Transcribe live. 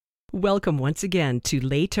Welcome once again to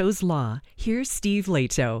Leto's Law. Here's Steve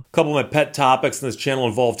Leto. A couple of my pet topics in this channel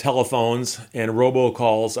involve telephones, and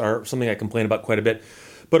robocalls are something I complain about quite a bit.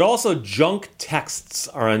 But also junk texts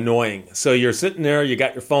are annoying. So you're sitting there, you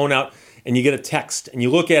got your phone out, and you get a text, and you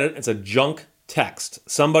look at it, it's a junk text.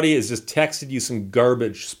 Somebody has just texted you some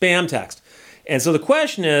garbage, spam text. And so the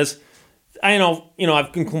question is, I know,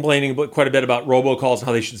 I've been complaining quite a bit about robocalls and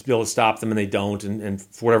how they should be able to stop them, and they don't. And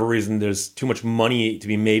for whatever reason, there's too much money to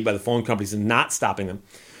be made by the phone companies in not stopping them.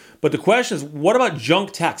 But the question is, what about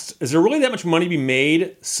junk texts? Is there really that much money to be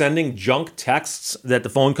made sending junk texts that the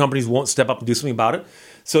phone companies won't step up and do something about it?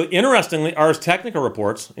 So interestingly, Ars Technica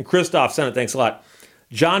reports, and Christoph sent it, thanks a lot,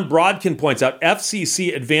 John Brodkin points out,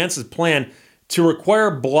 FCC advances plan to require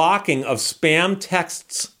blocking of spam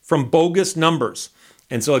texts from bogus numbers.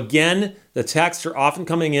 And so again, the texts are often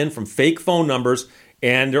coming in from fake phone numbers,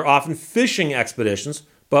 and they're often phishing expeditions,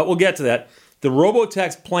 but we'll get to that. The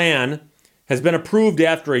Robotext plan has been approved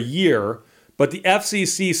after a year, but the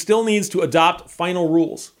FCC still needs to adopt final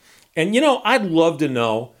rules. And I'd love to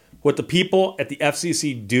know what the people at the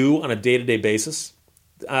FCC do on a day-to-day basis.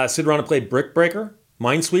 Sit around and play Brick Breaker,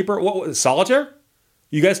 Minesweeper, Solitaire?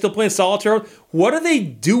 You guys still playing Solitaire? What are they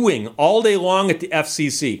doing all day long at the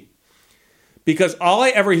FCC? Because all I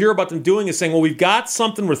ever hear about them doing is saying, well, we've got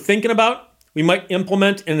something we're thinking about. We might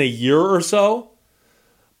implement in a year or so,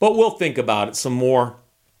 but we'll think about it some more.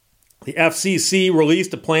 The FCC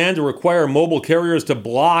released a plan to require mobile carriers to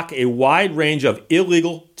block a wide range of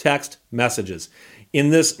illegal text messages.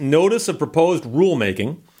 In this notice of proposed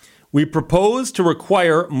rulemaking, we propose to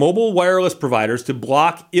require mobile wireless providers to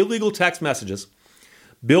block illegal text messages,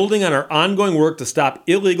 building on our ongoing work to stop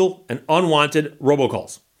illegal and unwanted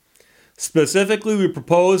robocalls. Specifically, we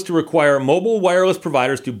propose to require mobile wireless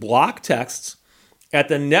providers to block texts at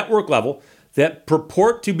the network level that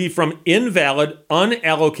purport to be from invalid,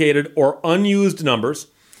 unallocated, or unused numbers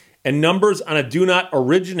and numbers on a do not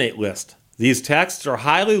originate list. These texts are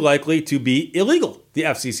highly likely to be illegal, the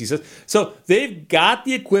FCC says. So they've got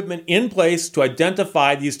the equipment in place to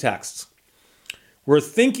identify these texts. We're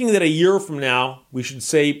thinking that a year from now, we should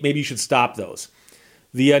say maybe you should stop those.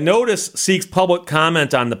 The notice seeks public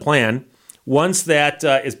comment on the plan. Once that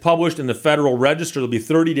is published in the Federal Register, there'll be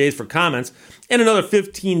 30 days for comments and another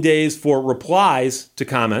 15 days for replies to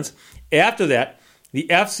comments. After that, the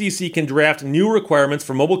FCC can draft new requirements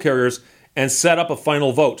for mobile carriers and set up a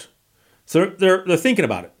final vote. So they're thinking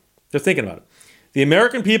about it. They're thinking about it. The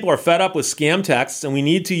American people are fed up with scam texts, and we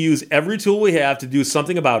need to use every tool we have to do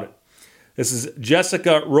something about it. This is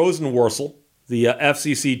Jessica Rosenworcel, the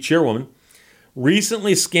FCC chairwoman.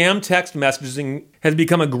 Recently, scam text messaging has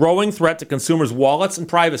become a growing threat to consumers' wallets and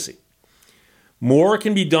privacy. More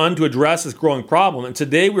can be done to address this growing problem, and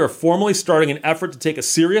today we are formally starting an effort to take a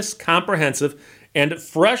serious, comprehensive, and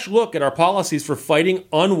fresh look at our policies for fighting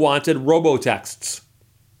unwanted robotexts.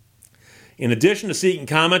 In addition to seeking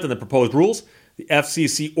comment on the proposed rules, the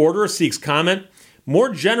FCC order seeks comment more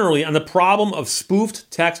generally on the problem of spoofed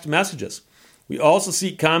text messages. We also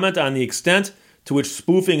seek comment on the extent to which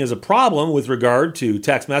spoofing is a problem with regard to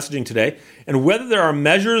text messaging today, and whether there are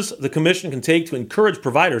measures the Commission can take to encourage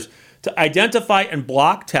providers to identify and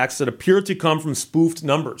block texts that appear to come from spoofed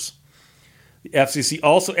numbers. The FCC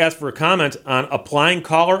also asked for a comment on applying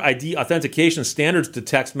caller ID authentication standards to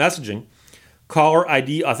text messaging. Caller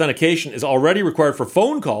ID authentication is already required for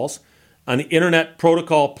phone calls on the Internet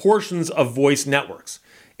Protocol portions of voice networks.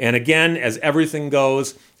 And again, as everything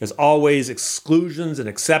goes, there's always exclusions and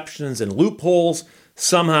exceptions and loopholes.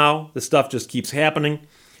 Somehow, this stuff just keeps happening.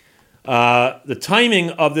 The timing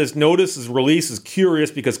of this notice's release is curious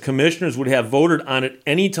because commissioners would have voted on it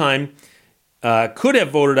anytime, could have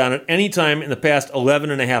voted on it anytime in the past 11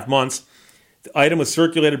 and a half months. The item was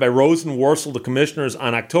circulated by Rosenworcel to commissioners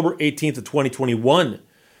on October 18th of 2021,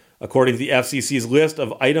 according to the FCC's list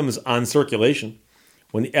of items on circulation.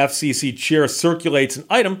 When the FCC chair circulates an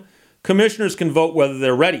item, commissioners can vote whether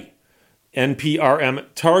they're ready. NPRM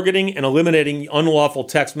targeting and eliminating unlawful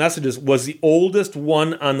text messages was the oldest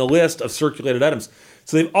one on the list of circulated items.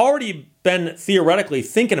 So they've already been theoretically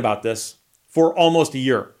thinking about this for almost a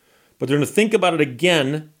year, but they're going to think about it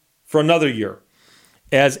again for another year.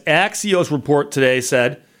 As Axios report today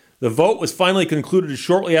said, the vote was finally concluded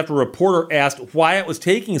shortly after a reporter asked why it was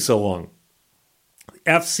taking so long.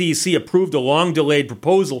 FCC approved a long-delayed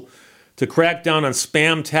proposal to crack down on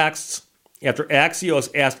spam texts after Axios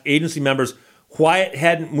asked agency members why it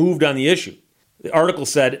hadn't moved on the issue. The article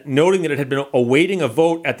said, noting that it had been awaiting a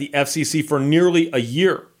vote at the FCC for nearly a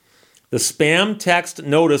year. The spam text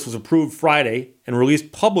notice was approved Friday and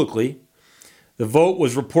released publicly. The vote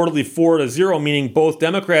was reportedly 4-0, meaning both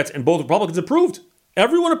Democrats and both Republicans approved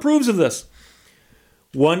Everyone approves of this.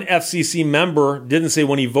 One FCC member didn't say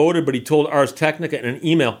when he voted, but he told Ars Technica in an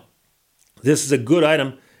email, "This is a good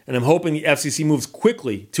item, and I'm hoping the FCC moves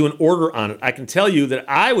quickly to an order on it. I can tell you that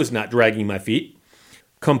I was not dragging my feet.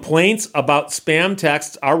 Complaints about spam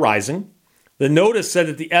texts are rising." The notice said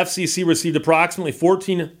that the FCC received approximately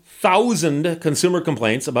 14,000 consumer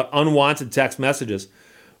complaints about unwanted text messages,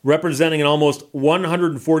 representing an almost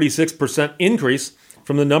 146% increase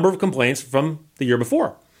from the number of complaints from the year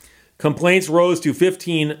before. Complaints rose to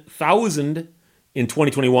 15,000 in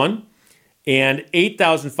 2021 and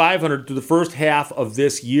 8,500 through the first half of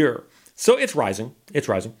this year. So it's rising. It's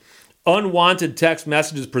rising. Unwanted text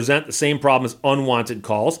messages present the same problem as unwanted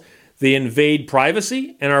calls. They invade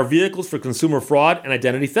privacy and are vehicles for consumer fraud and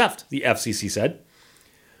identity theft, the FCC said.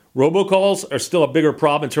 Robocalls are still a bigger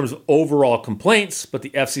problem in terms of overall complaints, but the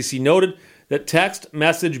FCC noted that text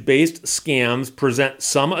message-based scams present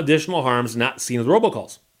some additional harms not seen with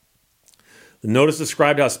robocalls. The notice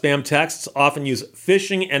described how spam texts often use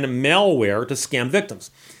phishing and malware to scam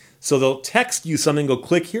victims. So they'll text you something, go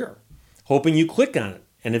click here, hoping you click on it.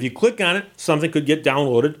 And if you click on it, something could get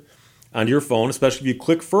downloaded onto your phone, especially if you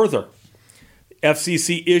click further.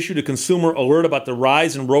 FCC issued a consumer alert about the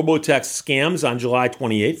rise in robotext scams on July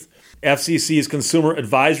 28th. FCC's Consumer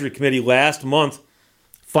Advisory Committee last month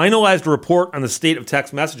finalized a report on the state of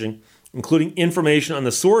text messaging, including information on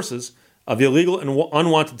the sources of illegal and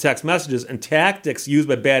unwanted text messages and tactics used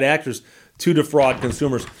by bad actors to defraud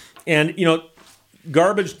consumers. And,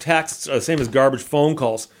 garbage texts are the same as garbage phone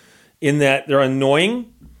calls in that they're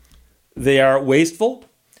annoying, they are wasteful,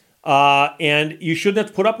 and you shouldn't have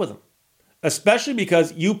to put up with them, especially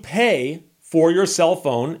because you pay for your cell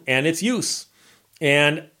phone and its use.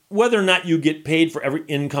 And whether or not you get paid for every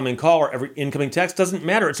incoming call or every incoming text doesn't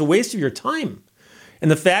matter. It's a waste of your time. And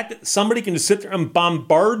the fact that somebody can just sit there and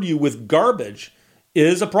bombard you with garbage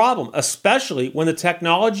is a problem, especially when the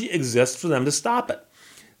technology exists for them to stop it.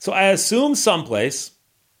 So I assume someplace,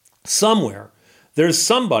 somewhere, there's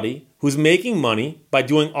somebody who's making money by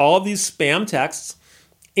doing all of these spam texts,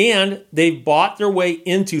 and they've bought their way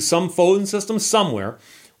into some phone system somewhere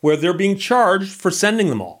where they're being charged for sending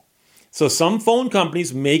them all. So some phone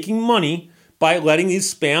companies making money by letting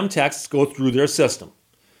these spam texts go through their system.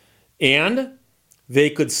 And they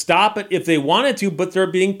could stop it if they wanted to, but they're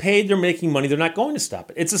being paid, they're making money, they're not going to stop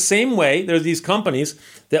it. It's the same way there's these companies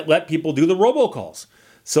that let people do the robocalls.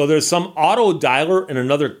 So there's some auto dialer in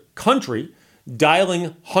another country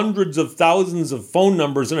dialing hundreds of thousands of phone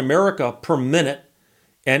numbers in America per minute,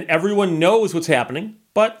 and everyone knows what's happening,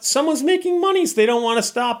 but someone's making money, so they don't want to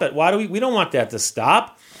stop it. Why do we don't want that to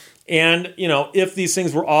stop. And, if these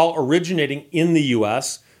things were all originating in the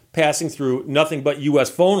U.S., passing through nothing but U.S.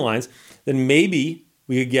 phone lines, then maybe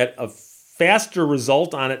we could get a faster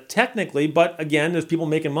result on it technically, but again, there's people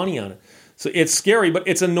making money on it. So it's scary, but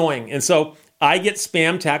it's annoying. And so I get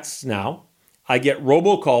spam texts now. I get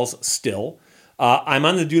robocalls still. I'm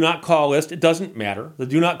on the do not call list. It doesn't matter. The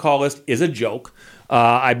do not call list is a joke.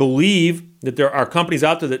 I believe that there are companies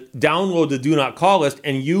out there that download the do not call list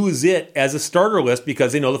and use it as a starter list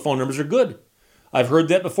because they know the phone numbers are good. I've heard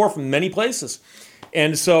that before from many places.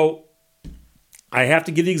 And so I have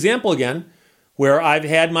to give the example again where I've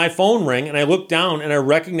had my phone ring and I look down and I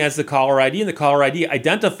recognize the caller ID, and the caller ID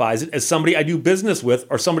identifies it as somebody I do business with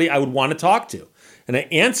or somebody I would want to talk to. And I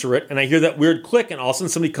answer it and I hear that weird click, and all of a sudden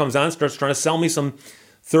somebody comes on and starts trying to sell me some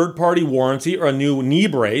third-party warranty or a new knee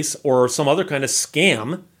brace or some other kind of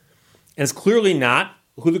scam. And it's clearly not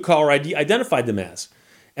who the caller ID identified them as.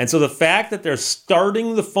 And so the fact that they're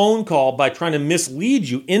starting the phone call by trying to mislead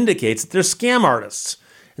you indicates that they're scam artists.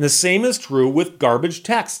 And the same is true with garbage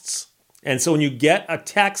texts. And so when you get a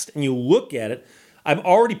text and you look at it, I'm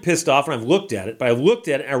already pissed off when I've looked at it, but I looked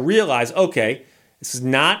at it and I realized, okay, this is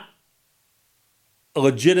not a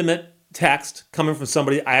legitimate text coming from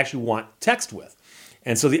somebody I actually want text with.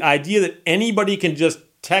 And so the idea that anybody can just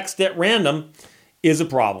text at random is a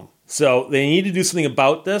problem. So they need to do something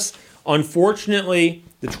about this. Unfortunately,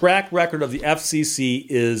 the track record of the FCC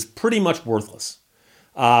is pretty much worthless.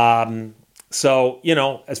 So,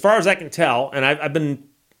 as far as I can tell, and I've been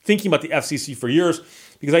thinking about the FCC for years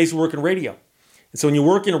because I used to work in radio. And so when you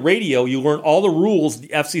work in radio, you learn all the rules the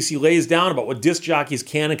FCC lays down about what disc jockeys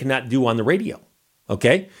can and cannot do on the radio.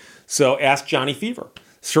 Okay? So ask Johnny Fever.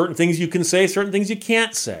 Certain things you can say, certain things you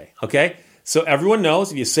can't say. Okay? So everyone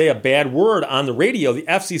knows if you say a bad word on the radio, the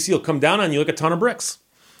FCC will come down on you like a ton of bricks.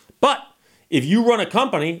 But if you run a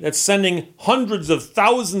company that's sending hundreds of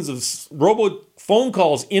thousands of robo phone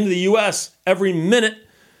calls into the U.S. every minute,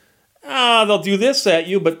 they'll do this at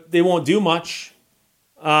you, but they won't do much.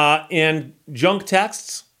 And junk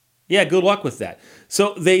texts, yeah, good luck with that.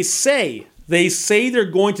 So they say they're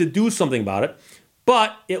going to do something about it,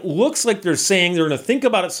 but it looks like they're saying they're going to think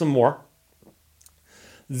about it some more,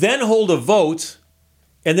 then hold a vote,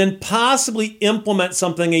 and then possibly implement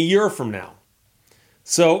something a year from now.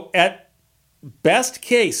 So at best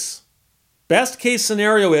case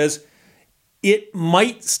scenario is it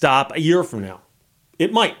might stop a year from now.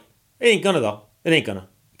 It might. It ain't gonna though. It ain't gonna.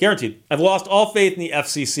 Guaranteed. I've lost all faith in the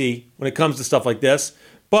FCC when it comes to stuff like this.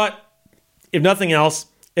 But if nothing else,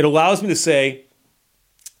 it allows me to say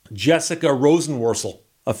Jessica Rosenworcel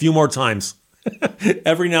a few more times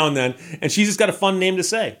every now and then. And she's just got a fun name to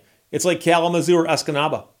say. It's like Kalamazoo or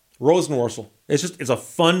Escanaba. Rosenworcel. It's a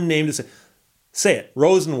fun name to say. Say it.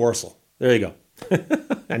 Rosenworcel. There you go.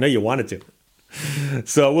 I know you wanted to.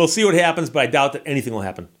 So we'll see what happens, but I doubt that anything will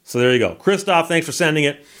happen. So there you go. Christoph, thanks for sending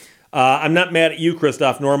it. I'm not mad at you,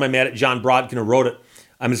 Christoph, nor am I mad at John Brodkin who wrote it.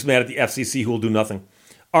 I'm just mad at the FCC who will do nothing.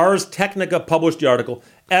 Ars Technica published the article,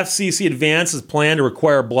 FCC advances plan to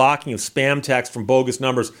require blocking of spam text from bogus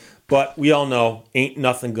numbers, but we all know ain't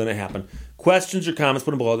nothing going to happen. Questions or comments,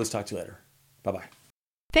 put them below. Let's talk to you later. Bye-bye.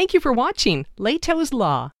 Thank you for watching Lehto's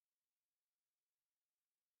Law.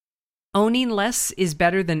 Owning less is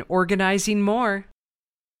better than organizing more.